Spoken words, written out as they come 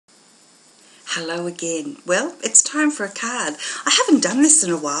Hello again. Well, it's time for a card. I haven't done this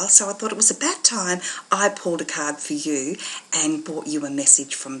in a while, so I thought it was about time I pulled a card for you and brought you a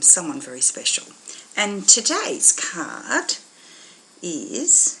message from someone very special. And today's card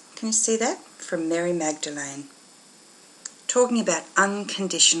is, can you see that? From Mary Magdalene, talking about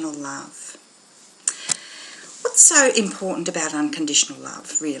unconditional love. What's so important about unconditional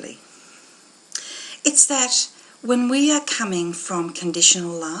love, really? It's that when we are coming from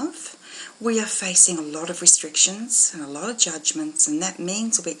conditional love, we are facing a lot of restrictions and a lot of judgments, and that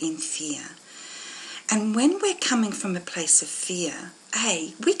means we're in fear. And when we're coming from a place of fear,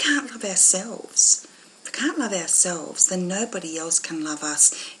 we can't love ourselves. If we can't love ourselves, then nobody else can love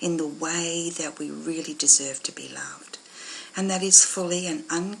us in the way that we really deserve to be loved. And that is fully and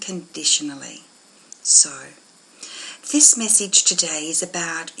unconditionally. So, this message today is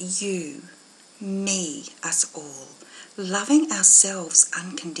about you, me, us all, loving ourselves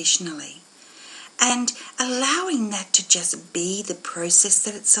unconditionally and allowing that to just be the process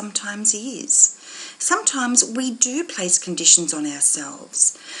that it sometimes is. Sometimes we do place conditions on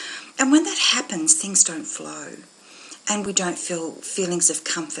ourselves, and when that happens, things don't flow and we don't feel feelings of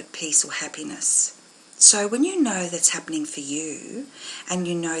comfort, peace or happiness. So when you know that's happening for you and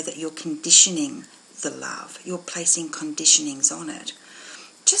you know that you're conditioning the love, you're placing conditionings on it,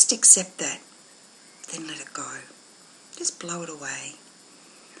 just accept that, then let it go. Just blow it away.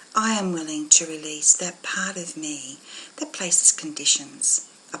 I am willing to release that part of me that places conditions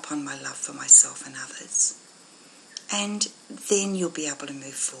upon my love for myself and others. And then you'll be able to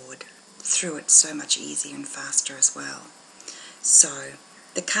move forward through it so much easier and faster as well. So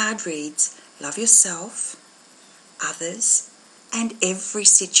the card reads, love yourself, others, and every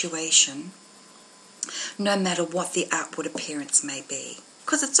situation, no matter what the outward appearance may be.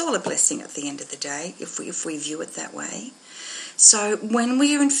 Because it's all a blessing at the end of the day if we view it that way. So when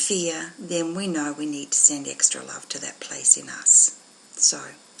we are in fear, then we know we need to send extra love to that place in us. So,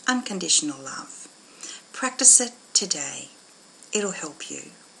 unconditional love. Practice it today. It'll help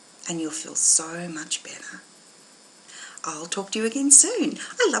you and you'll feel so much better. I'll talk to you again soon.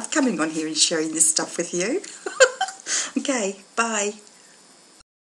 I love coming on here and sharing this stuff with you. Okay, bye.